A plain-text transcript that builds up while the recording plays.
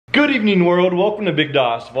Good evening, world. Welcome to Big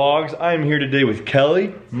Doss Vlogs. I am here today with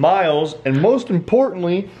Kelly, Miles, and most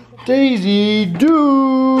importantly, Daisy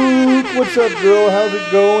Duke. What's up, girl? How's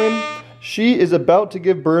it going? She is about to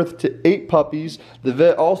give birth to 8 puppies. The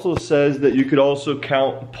vet also says that you could also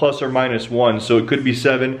count plus or minus 1. So it could be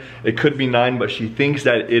 7, it could be 9, but she thinks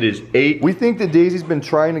that it is 8. We think that Daisy's been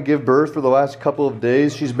trying to give birth for the last couple of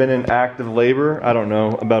days. She's been in active labor. I don't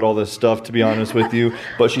know about all this stuff, to be honest with you.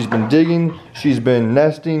 But she's been digging, she's been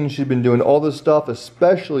nesting, she's been doing all this stuff,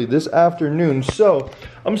 especially this afternoon. So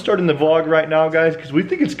I'm starting the vlog right now, guys, because we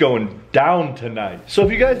think it's going down tonight. So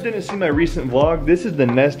if you guys didn't see my recent vlog, this is the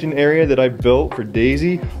nesting area that I built for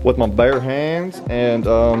Daisy with my bare hands, and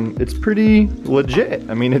it's pretty legit.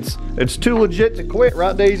 I mean, it's too legit to quit,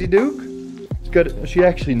 right, Daisy Duke? It's got, she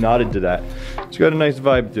actually nodded to that. It's got a nice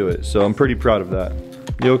vibe to it, so I'm pretty proud of that.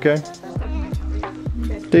 You okay?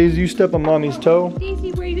 Daisy, you step on mommy's toe.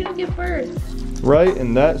 Daisy, where are you gonna give birth? Right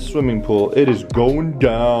in that swimming pool. It is going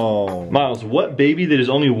down. Miles, what baby that is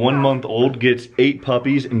only 1 month old gets 8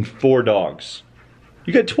 puppies and 4 dogs?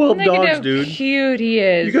 You got 12 dogs, dude. How cute he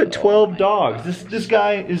is. You got 12 dogs. This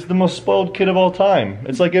guy is the most spoiled kid of all time.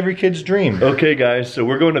 It's like every kid's dream. Okay, guys, so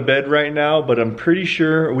we're going to bed right now, but I'm pretty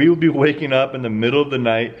sure we will be waking up in the middle of the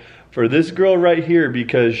night for this girl right here,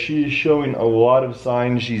 because she's showing a lot of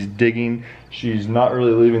signs. She's digging. She's not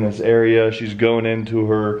really leaving this area. She's going into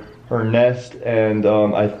her nest, and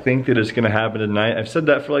I think that it's gonna happen tonight. I've said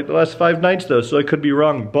that for like the last 5 nights though, so I could be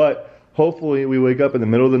wrong, but hopefully we wake up in the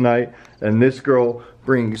middle of the night and this girl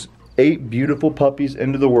brings 8 beautiful puppies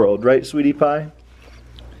into the world, right, sweetie pie?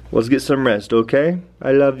 Let's get some rest, okay?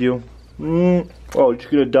 I love you. Oh, you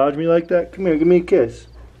gonna dodge me like that? Come here, give me a kiss.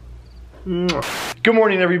 Good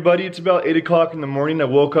morning, everybody. It's about 8 o'clock in the morning. I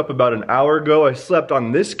woke up about an hour ago. I slept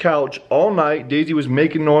on this couch all night. Daisy was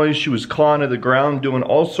making noise. She was clawing at the ground, doing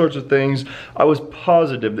all sorts of things. I was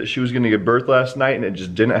positive that she was going to give birth last night, and it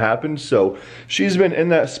just didn't happen. So she's been in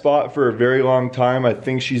that spot for a very long time. I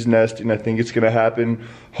think she's nesting. I think it's going to happen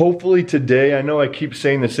hopefully today. I know I keep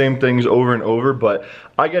saying the same things over and over, but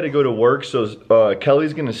I got to go to work. So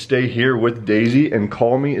Kelly's going to stay here with Daisy and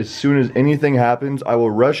call me as soon as anything happens. I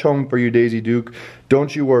will rush home for you, Daisy Duke.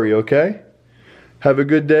 Don't you worry, okay? Have a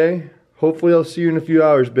good day. Hopefully I'll see you in a few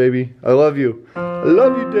hours, baby. I love you. I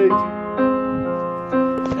love you, Daisy.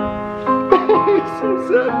 It's so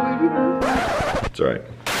sad leaving her. It's alright.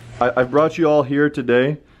 I brought you all here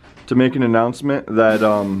today to make an announcement that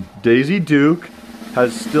Daisy Duke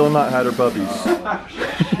has still not had her puppies.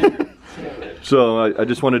 So I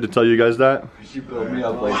just wanted to tell you guys that. She built me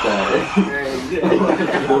up like that.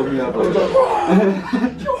 She built me up like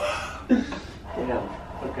that. Yeah.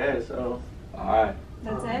 Okay, so. Alright.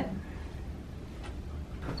 That's it?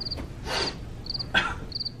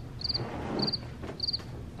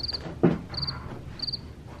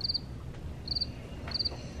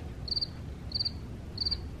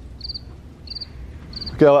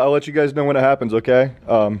 Okay, I'll let you guys know when it happens, okay?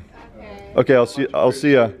 Okay, I'll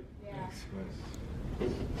see ya.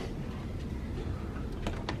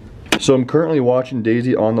 So I'm currently watching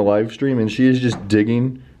Daisy on the live stream, and she is just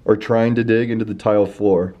digging or trying to dig into the tile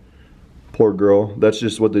floor. Poor girl. That's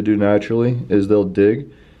just what they do naturally, is they'll dig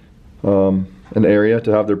an area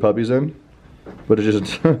to have their puppies in. But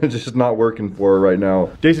it's just not working for her right now.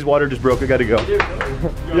 Daisy's water just broke. I gotta go.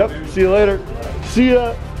 Yep. See you later. See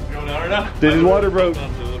ya. Going down right now? Daisy's water broke.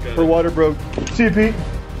 Her water broke. See you, Pete.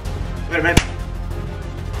 Later, man.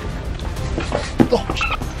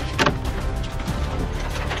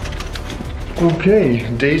 Okay,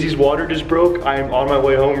 Daisy's water just broke. I am on my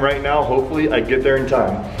way home right now. Hopefully I get there in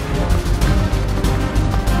time.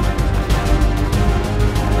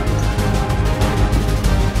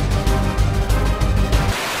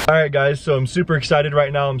 Alright guys, so I'm super excited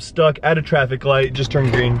right now. I'm stuck at a traffic light, just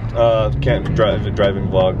turned green. Can't drive a driving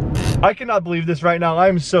vlog. I cannot believe this right now. I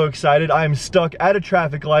am so excited. I am stuck at a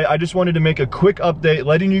traffic light. I just wanted to make a quick update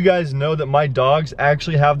letting you guys know that my dogs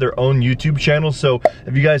actually have their own YouTube channel. So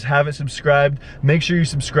if you guys haven't subscribed, make sure you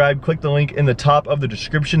subscribe. Click the link in the top of the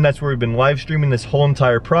description. That's where we've been live streaming this whole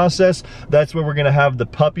entire process. That's where we're gonna have the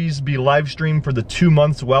puppies be live streamed for the 2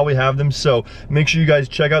 months while we have them. So make sure you guys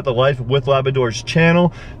check out the Life with Labradors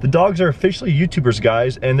channel. The dogs are officially YouTubers,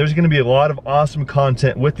 guys, and there's gonna be a lot of awesome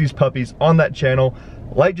content with these puppies on that channel.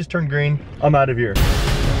 Light just turned green. I'm out of here.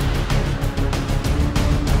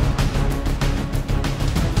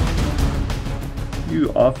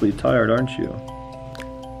 You awfully tired, aren't you?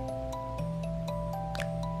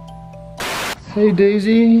 Hey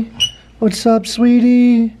Daisy, what's up,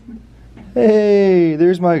 sweetie? Hey,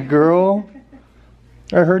 there's my girl.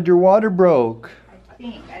 I heard your water broke. I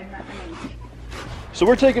think, I'm not So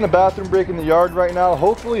we're taking a bathroom break in the yard right now.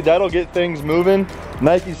 Hopefully that'll get things moving.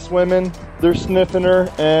 Nike's swimming, they're sniffing her,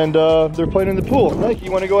 and they're playing in the pool. Nike,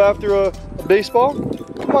 you wanna go after a baseball?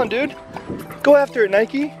 Come on, dude. Go after it,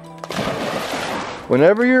 Nike.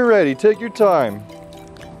 Whenever you're ready, take your time.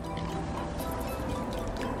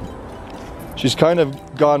 She's kind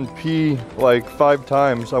of gone pee like 5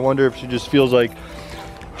 times. I wonder if she just feels like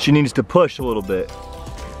she needs to push a little bit.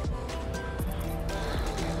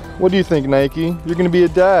 What do you think, Nike? You're gonna be a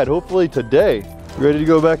dad, hopefully today. You ready to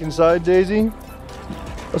go back inside, Daisy?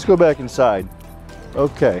 Let's go back inside.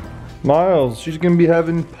 Okay. Miles, she's gonna be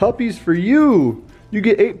having puppies for you. You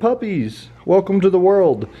get 8 puppies. Welcome to the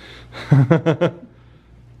world. Can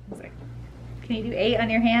you do 8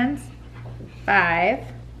 on your hands? 5.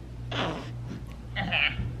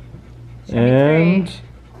 And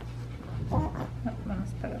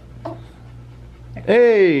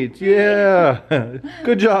 8, yeah.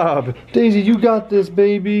 Good job. Daisy, you got this,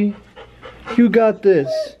 baby. You got this.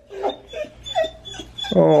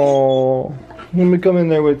 Oh, let me come in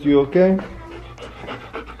there with you, okay?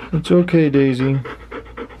 It's okay, Daisy.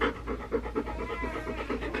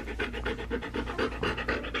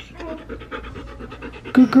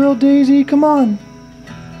 Good girl, Daisy, come on.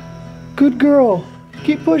 Good girl.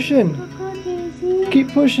 Keep pushing. Good girl, Daisy.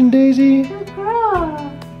 Keep pushing, Daisy. Good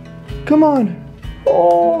girl. Come on.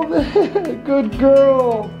 Oh, good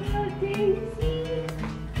girl. Oh, Daisy.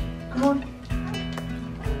 Come on.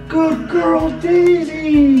 Good girl,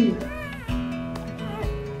 Daisy.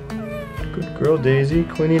 Good girl, Daisy.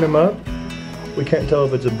 Cleaning him up. We can't tell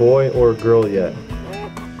if it's a boy or a girl yet.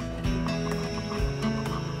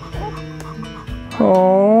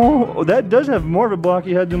 Oh, that does have more of a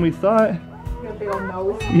blocky head than we thought. You got a big old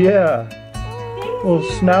nose. Yeah. Daisy. Little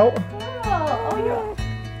snout. Oh, you're...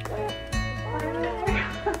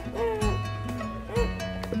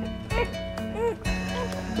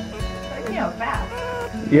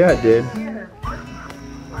 Fast. Yeah, it did. Here.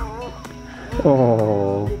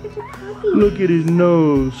 Oh, Look at your puppies. look at his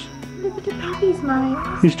nose. Look at your puppies,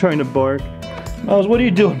 Miles. He's trying to bark. Miles, what are you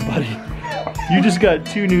doing, buddy? You just got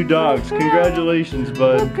 2 new dogs. Congratulations, Good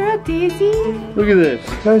bud. girl, Daisy. Look at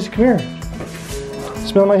this. Guys, come here.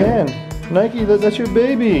 Smell my hand. Nike, that's your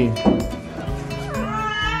baby.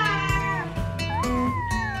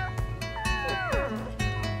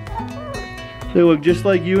 They look just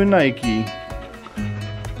like you and Nike.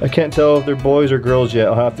 I can't tell if they're boys or girls yet.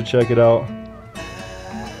 I'll have to check it out.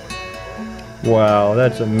 Wow,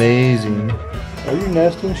 that's amazing. Are you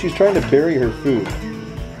nesting? She's trying to bury her food.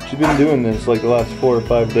 She's been doing this like the last 4 or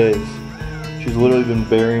 5 days. She's literally been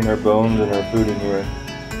burying her bones and her food in here.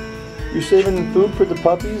 You're saving food for the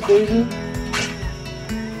puppies, Daisy?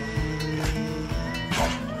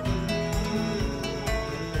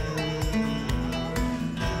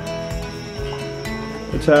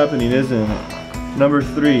 It's happening, isn't it? Number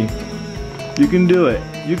 3. You can do it.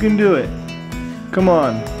 You can do it. Come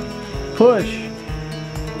on. Push.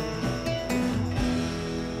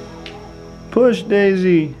 Push,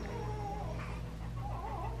 Daisy.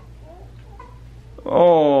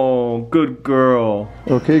 Oh, good girl.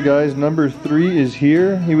 Okay, guys, number 3 is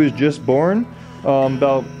here. He was just born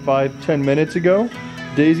about 5-10 minutes ago.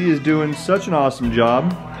 Daisy is doing such an awesome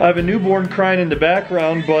job. I have a newborn crying in the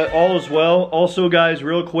background, but all is well. Also, guys,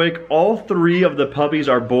 real quick, all 3 of the puppies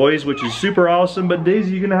are boys, which is super awesome. But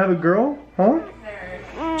Daisy, you gonna have a girl? Huh?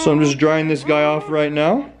 So I'm just drying this guy off right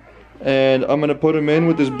now, and I'm gonna put him in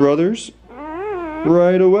with his brothers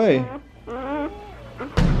right away.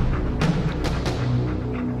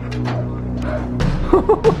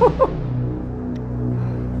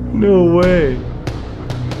 No way.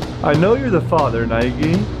 I know you're the father,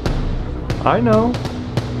 Nike. I know.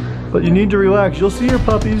 But you need to relax. You'll see your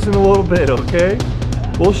puppies in a little bit, okay?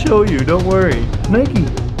 We'll show you, don't worry. Nike,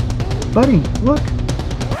 buddy, look.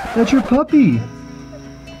 That's your puppy.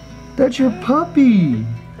 That's your puppy.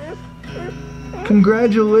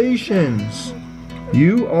 Congratulations.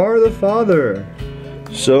 You are the father.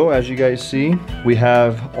 So, as you guys see, we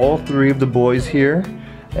have all 3 of the boys here,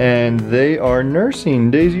 and they are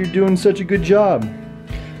nursing. Daisy, you're doing such a good job.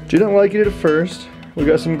 She didn't like it at first. We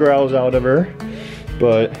got some growls out of her,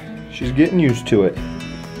 but she's getting used to it.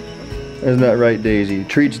 Isn't that right, Daisy?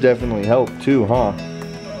 Treats definitely help too, huh?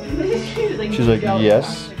 She's like,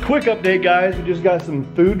 yes. Quick update, guys. We just got some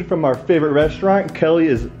food from our favorite restaurant. Kelly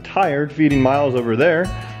is tired feeding Miles over there.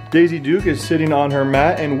 Daisy Duke is sitting on her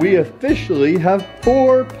mat, and we officially have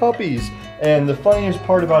 4 puppies. And the funniest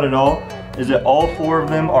part about it all is that all 4 of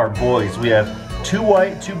them are boys. We have 2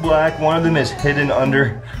 white, 2 black. One of them is hidden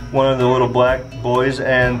under one of the little black boys,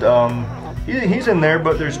 and he's in there,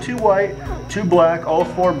 but there's 2 white, 2 black, all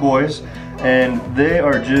 4 boys. and they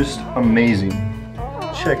are just amazing.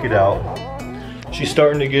 Check it out. She's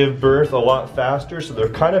starting to give birth a lot faster, so they're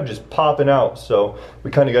kind of just popping out, so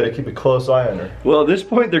we kind of got to keep a close eye on her. Well, at this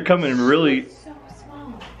point, they're coming really... So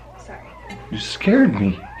small. Sorry. You scared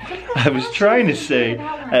me. I was trying to say,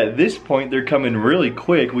 at this point, they're coming really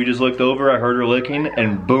quick. We just looked over, I heard her licking,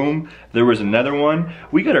 and boom, there was another one.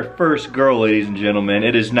 We got our first girl, ladies and gentlemen.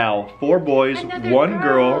 It is now 4 boys, one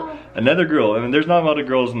girl, another girl. I mean, there's not a lot of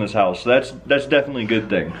girls in this house, so that's definitely a good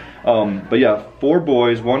thing. But yeah, 4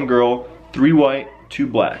 boys, 1 girl, 3 white, 2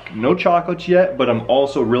 black. No chocolates yet, but I'm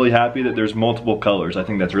also really happy that there's multiple colors. I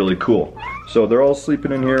think that's really cool. So they're all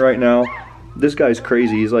sleeping in here right now. This guy's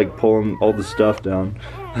crazy. He's like pulling all the stuff down.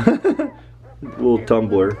 Little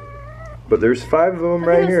tumbler. But there's 5 of them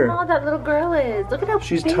right here. Look at how small that little girl is. Look at how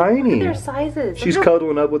she's big. tiny. Look at their sizes. She's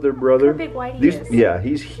cuddling up with her brother. Look how big Whitey is. Yeah,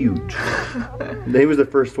 he's huge. He was the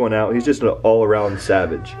first one out. He's just an all-around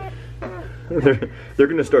savage. They're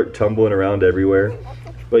gonna start tumbling around everywhere.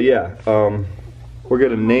 But yeah, we're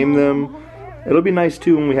gonna name them. It'll be nice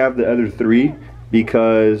too when we have the other 3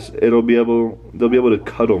 because they'll be able to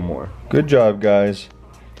cuddle more. Good job, guys.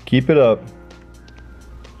 Keep it up.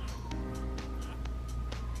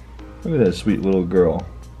 Look at that sweet little girl.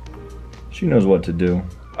 She knows what to do.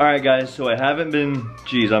 All right, guys. So I haven't been.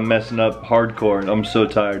 Geez, I'm messing up hardcore. I'm so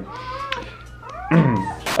tired.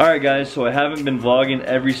 Alright guys, so I haven't been vlogging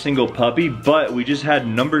every single puppy, but we just had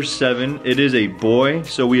number 7. It is a boy,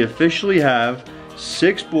 so we officially have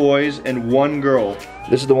 6 boys and 1 girl.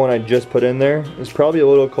 This is the one I just put in there. It's probably a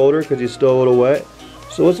little colder because he's still a little wet.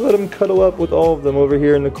 So let's let him cuddle up with all of them over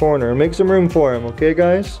here in the corner. Make some room for him, okay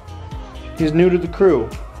guys? He's new to the crew.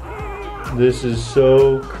 This is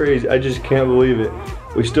so crazy. I just can't believe it.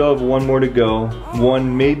 We still have 1 more to go.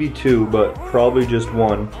 1, maybe 2, but probably just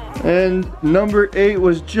 1. And number 8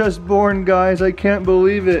 was just born, guys. I can't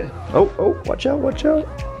believe it. Oh, watch out, watch out.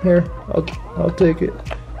 Here, I'll take it.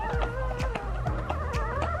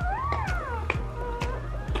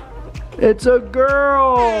 It's a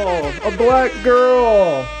girl, a black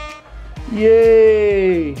girl.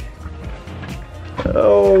 Yay.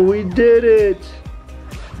 Oh, we did it.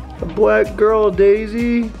 A black girl,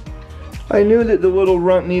 Daisy. I knew that the little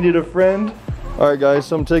runt needed a friend. Alright guys,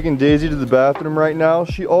 so I'm taking Daisy to the bathroom right now.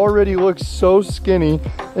 She already looks so skinny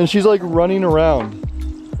and she's like running around.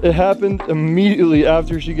 It happened immediately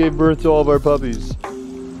after she gave birth to all of our puppies.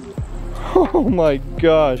 Oh my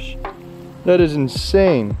gosh. That is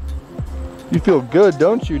insane. You feel good,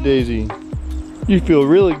 don't you, Daisy? You feel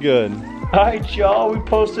really good. Alright y'all, we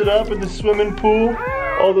posted up in the swimming pool.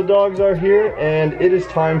 All the dogs are here and it is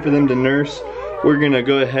time for them to nurse. We're gonna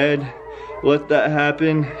go ahead, let that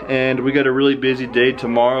happen, and we got a really busy day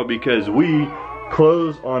tomorrow because we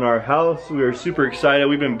close on our house. We are super excited.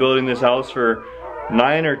 We've been building this house for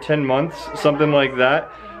 9 or 10 months, something like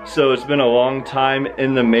that. So it's been a long time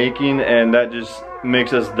in the making, and that just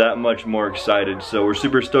makes us that much more excited. So we're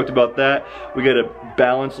super stoked about that. We got to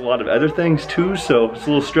balance a lot of other things too, so it's a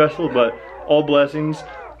little stressful, but all blessings.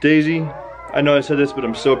 Daisy, I know I said this, but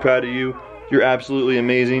I'm so proud of you. You're absolutely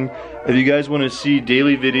amazing. If you guys want to see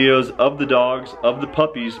daily videos of the dogs, of the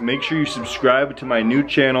puppies, make sure you subscribe to my new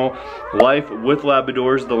channel, Life with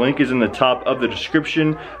Labradors. The link is in the top of the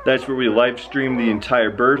description. That's where we live stream the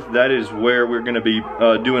entire birth. That is where we're going to be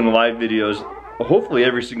doing live videos, hopefully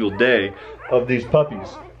every single day, of these puppies.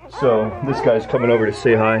 So this guy's coming over to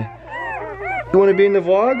say hi. You want to be in the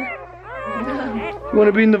vlog? You want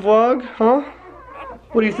to be in the vlog? Huh?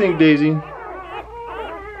 What do you think, Daisy?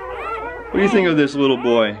 What do you think of this little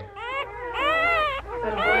boy?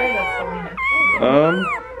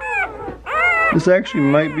 This actually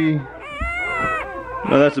might be...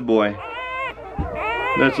 No, that's a boy.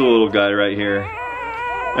 That's a little guy right here.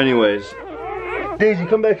 Anyways. Daisy,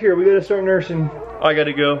 come back here. We gotta start nursing. I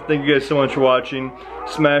gotta go. Thank you guys so much for watching.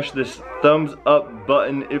 Smash this thumbs up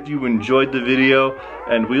button if you enjoyed the video.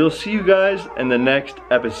 And we'll see you guys in the next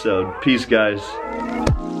episode. Peace, guys.